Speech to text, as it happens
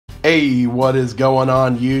Hey, what is going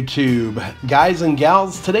on YouTube? Guys and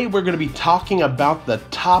gals, today we're going to be talking about the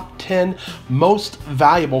top 10 most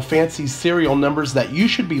valuable fancy serial numbers that you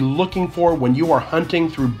should be looking for when you are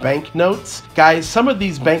hunting through banknotes. Guys, some of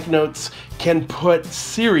these banknotes can put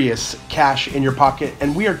serious cash in your pocket,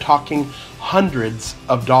 and we are talking hundreds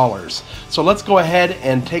of dollars. So let's go ahead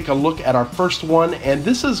and take a look at our first one, and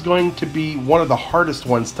this is going to be one of the hardest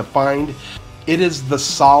ones to find. It is the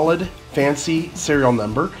solid fancy serial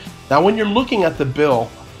number. Now when you're looking at the bill,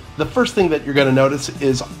 the first thing that you're going to notice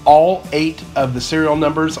is all 8 of the serial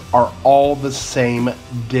numbers are all the same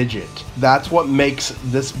digit. That's what makes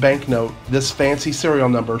this banknote, this fancy serial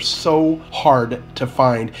number, so hard to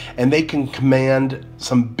find, and they can command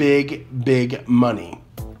some big money.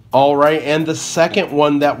 Alright, and the second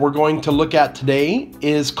one that we're going to look at today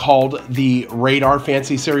is called the Radar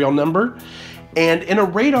fancy serial number. And in a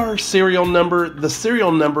Radar serial number, the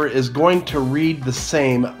serial number is going to read the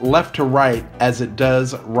same left to right as it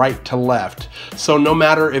does right to left. So no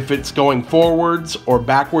matter if it's going forwards or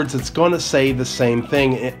backwards, it's going to say the same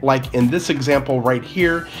thing. Like in this example right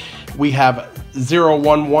here, we have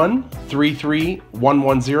 011 33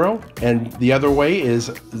 110, and the other way is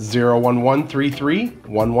 011 33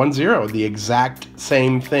 110. The exact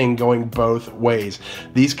same thing going both ways.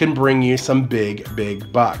 These can bring you some big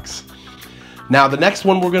bucks. Now the next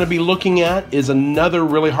one we're going to be looking at is another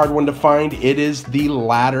really hard one to find. It is the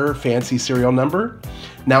ladder fancy serial number.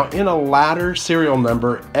 Now in a ladder serial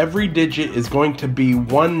number, every digit is going to be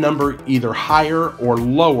one number either higher or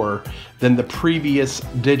lower than the previous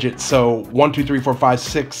digit. So 1, 2, 3, 4, 5,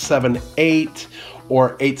 6, 7, 8,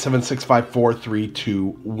 or 8, 7, 6, 5, 4, 3, 2,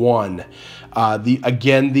 1.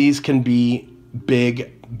 Again, these can be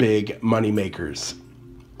big money makers.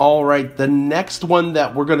 Alright, the next one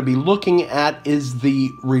that we're going to be looking at is the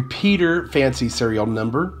repeater fancy serial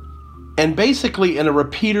number. And basically in a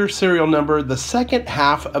repeater serial number, the second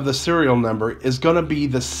half of the serial number is going to be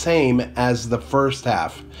the same as the first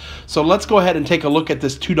half. So let's go ahead and take a look at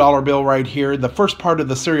this $2 bill right here. The first part of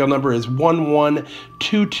the serial number is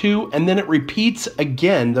 1122, and then it repeats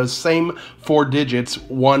again, those same 4 digits,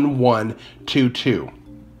 1122.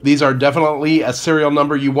 These are definitely a serial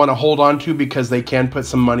number you want to hold on to because they can put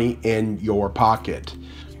some money in your pocket.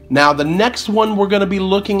 Now the next one we're going to be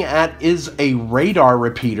looking at is a radar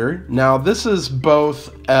repeater. Now this is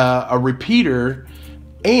both a repeater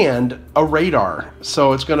and a radar,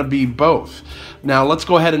 so it's going to be both. Now let's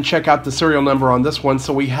go ahead and check out the serial number on this one.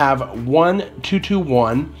 So we have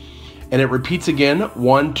 1221, and it repeats again,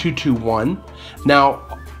 1221.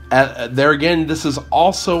 Now there again, this is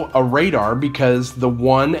also a radar because the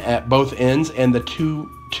 1 at both ends and the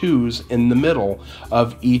 2 2s in the middle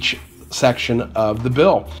of each section of the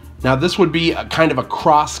bill. Now this would be a kind of a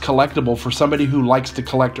cross collectible for somebody who likes to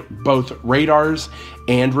collect both radars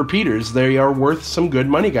and repeaters. They are worth some good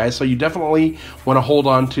money, guys, so you definitely want to hold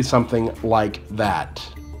on to something like that.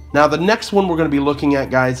 Now the next one we're going to be looking at,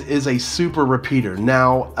 guys, is a super repeater.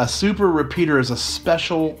 Now a super repeater is a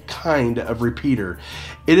special kind of repeater.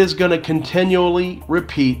 It is going to continually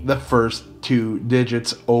repeat the first 2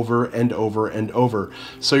 digits over and over and over.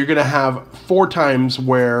 So you're going to have 4 times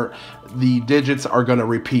where the digits are going to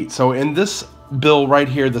repeat. So in this bill right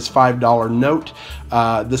here, this $5 note,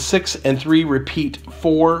 the 6 and 3 repeat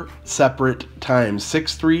 4 separate times.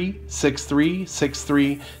 6-3, 6-3,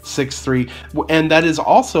 6-3, 6-3, and that is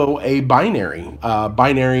also a binary.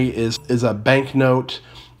 Binary is a banknote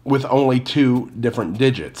with only 2 different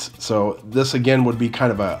digits. So this again would be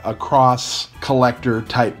kind of a cross collector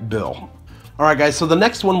type bill. Alright guys, so the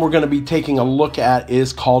next one we're going to be taking a look at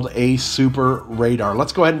is called a super radar.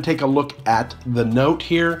 Let's go ahead and take a look at the note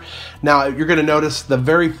here. Now you're going to notice the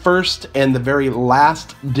very first and the very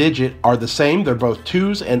last digit are the same. They're both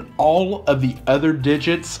 2s, and all of the other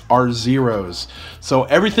digits are 0s. So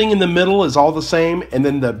everything in the middle is all the same, and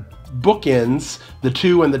then the bookends, the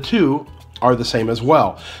 2 and the 2, are the same as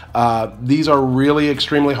well. These are really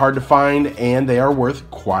extremely hard to find, and they are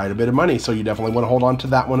worth quite a bit of money, so you definitely want to hold on to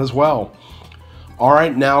that one as well.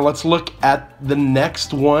 Alright, now let's look at the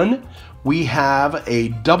next one. We have a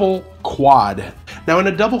double quad. Now in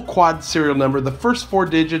a double quad serial number, the first 4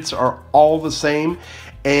 digits are all the same,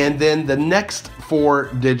 and then the next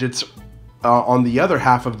 4 digits on the other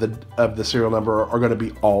half of the serial number are going to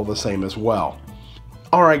be all the same as well.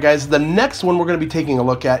 Alright guys, the next one we're going to be taking a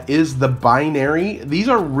look at is the binary. These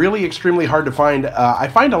are really extremely hard to find. I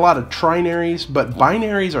find a lot of trinaries, but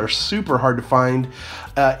binaries are super hard to find.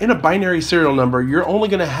 In a binary serial number, you're only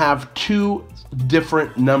going to have 2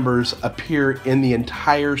 different numbers appear in the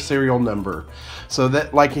entire serial number. So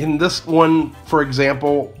that, like in this one, for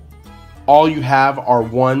example, all you have are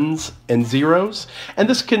ones and zeros, and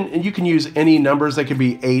you can use any numbers. They could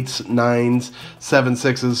be 8s, 9s, 7,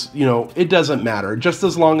 6s, you know, it doesn't matter, just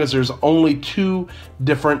as long as there's only 2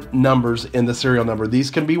 different numbers in the serial number.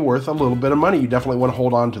 These can be worth a little bit of money. You definitely want to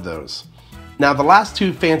hold on to those. Now, the last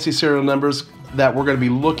 2 fancy serial numbers that we're going to be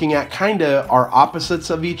looking at kind of are opposites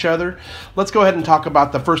of each other. Let's go ahead and talk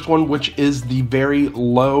about the first one, which is the very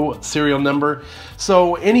low serial number.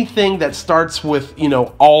 So anything that starts with, you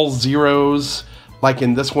know, all zeros, like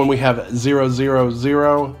in this one we have 000,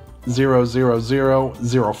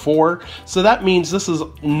 00004. So that means this is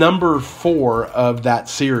number 4 of that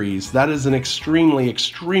series. That is an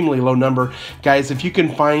extremely low number. Guys, if you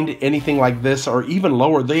can find anything like this or even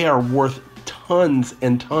lower, they are worth tons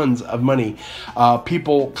and tons of money.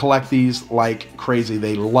 People collect these like crazy.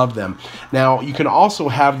 They love them. Now, you can also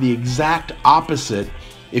have the exact opposite.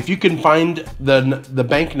 If you can find the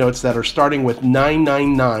banknotes that are starting with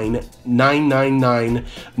 999,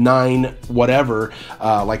 9999, whatever,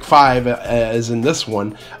 like 5 as in this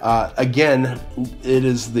one, again, it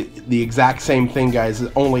is the exact same thing, guys,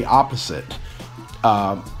 only opposite.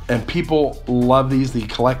 And people love these. They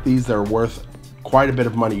collect these. They're worth quite a bit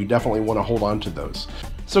of money. You definitely want to hold on to those.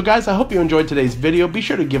 So guys, I hope you enjoyed today's video. Be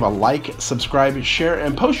sure to give a like, subscribe, share,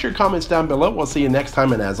 and post your comments down below. We'll see you next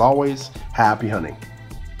time, and as always, happy hunting.